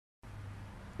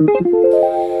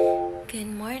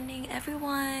Good morning,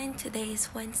 everyone. Today is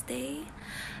Wednesday.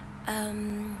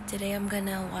 Today I'm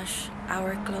gonna wash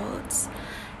our clothes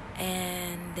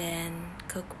and then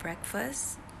cook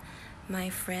breakfast.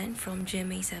 My friend from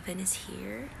GMA7 is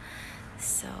here,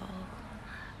 so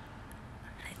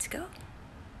let's go.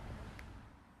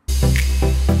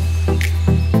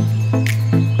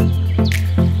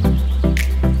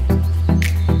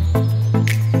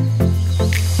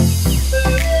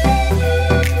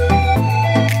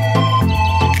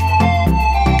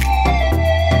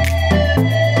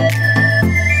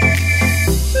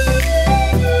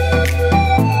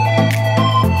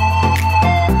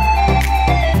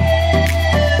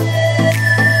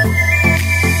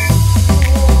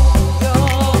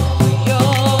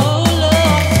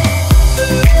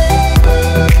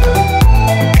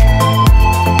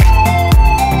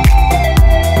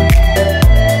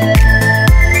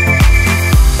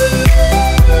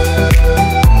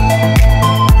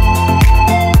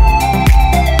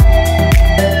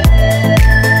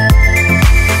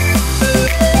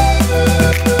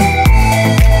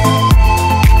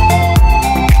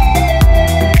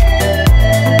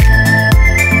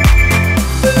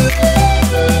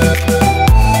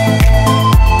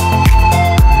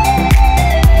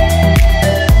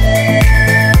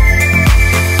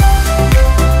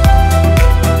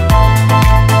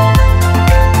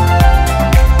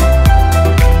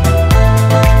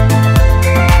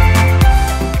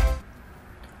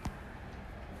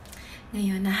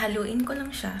 Ngayon, nahaluin ko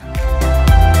lang siya.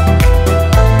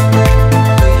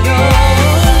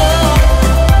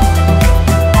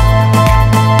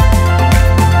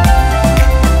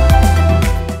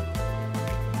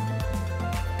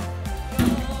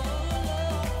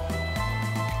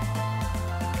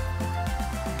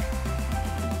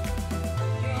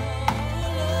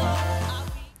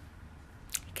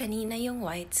 Kanina yung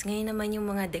whites, ngayon naman yung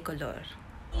mga decolor.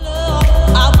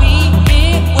 I'll be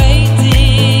here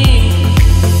waiting.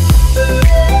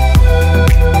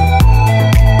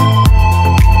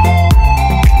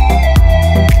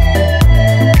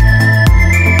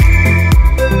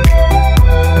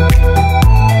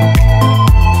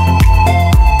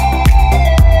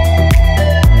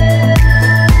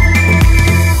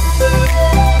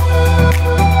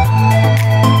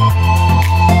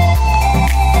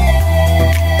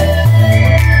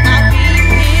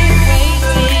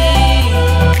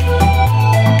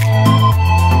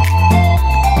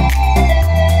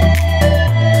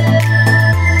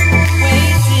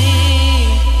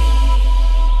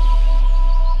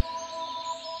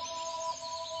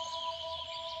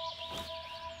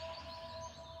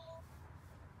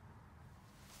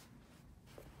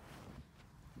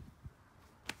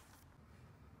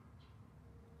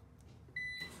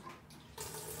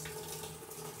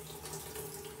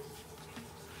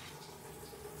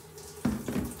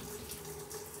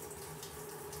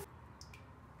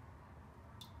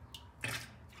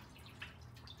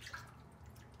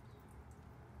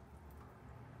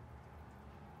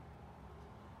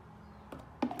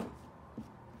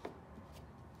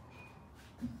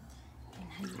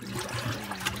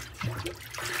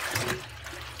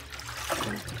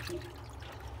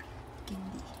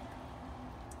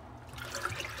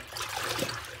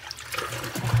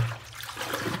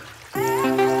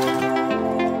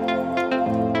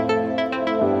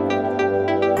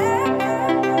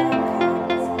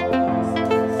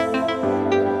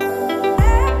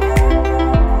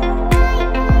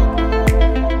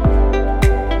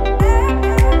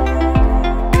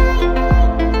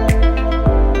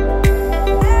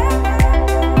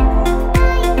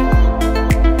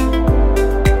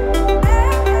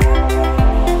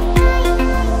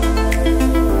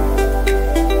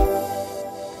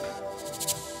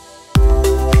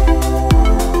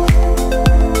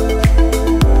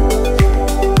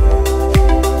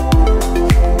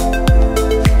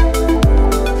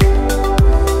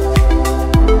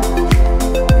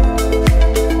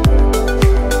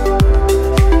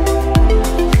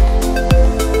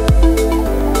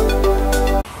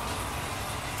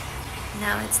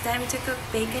 Now it's time to cook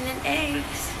bacon and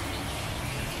eggs.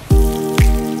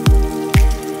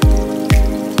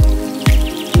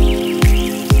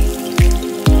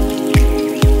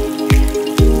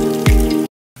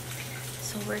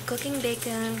 So we're cooking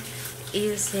bacon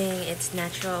using its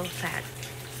natural fat.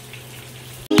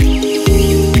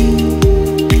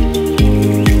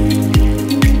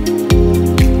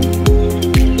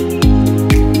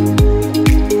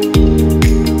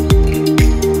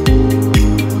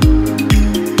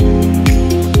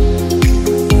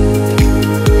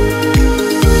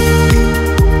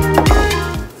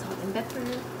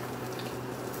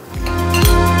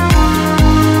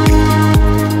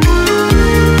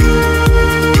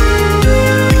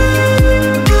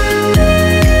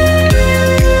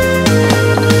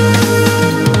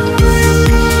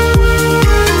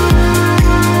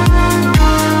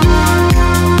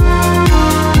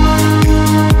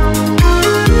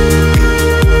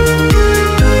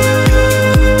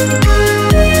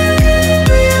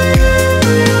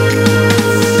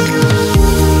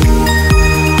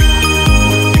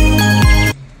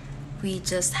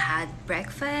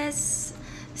 breakfast.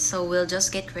 So we'll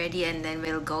just get ready and then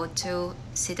we'll go to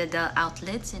Citadel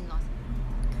Outlets in Los.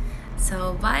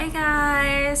 So bye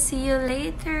guys, see you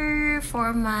later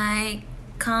for my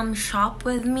come shop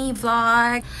with me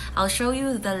vlog. I'll show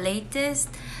you the latest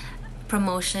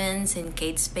promotions in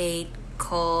Kate Spade,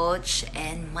 Coach,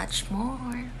 and much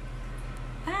more.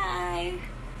 Bye.